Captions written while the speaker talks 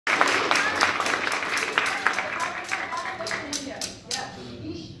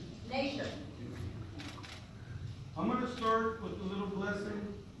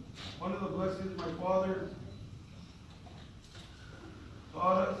blessing, one of the blessings my Father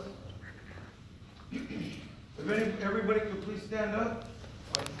taught us. If everybody could please stand up,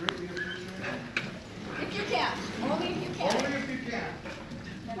 I'd greatly appreciate it. If you can. Only if you can. Only if you can.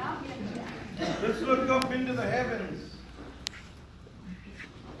 Then I'll get it down. Let's look up into the heavens.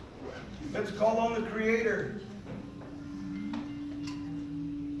 Let's call on the Creator.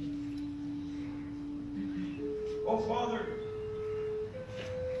 Oh, Father,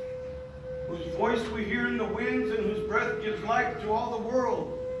 whose voice we hear in the winds and whose breath gives life to all the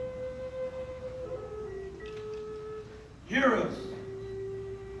world. Hear us.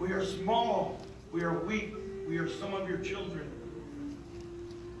 We are small. We are weak. We are some of your children.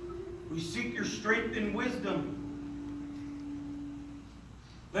 We seek your strength and wisdom.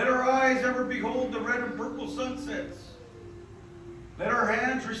 Let our eyes ever behold the red and purple sunsets. Let our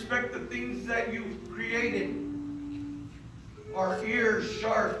hands respect the things that you've created. Our ears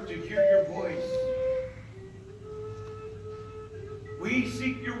sharp to hear your voice. We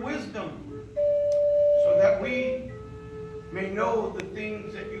seek your wisdom so that we may know the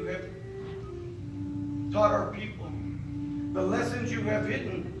things that you have taught our people, the lessons you have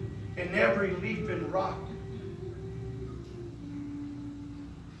hidden in every leaf and rock.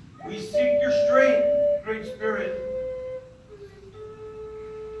 We seek your strength, Great Spirit,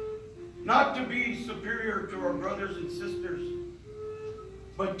 not to be superior to our brothers and sisters,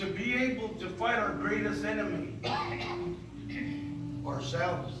 but to be able to fight our greatest enemy,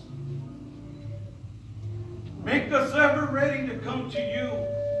 ourselves. Make us ever ready to come to you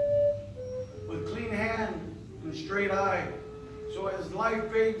with clean hand and straight eye, so as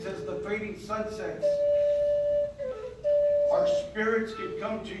life fades as the fading sun sets, our spirits can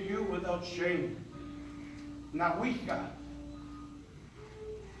come to you without shame. Nawika.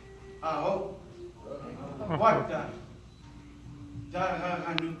 Aho. Wata.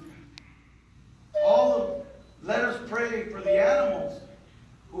 Let us pray for the animals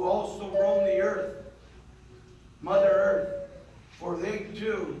who also roam the earth, Mother Earth, for they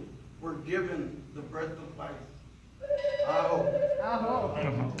too were given the breath of life. Aho.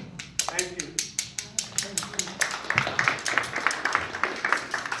 Aho.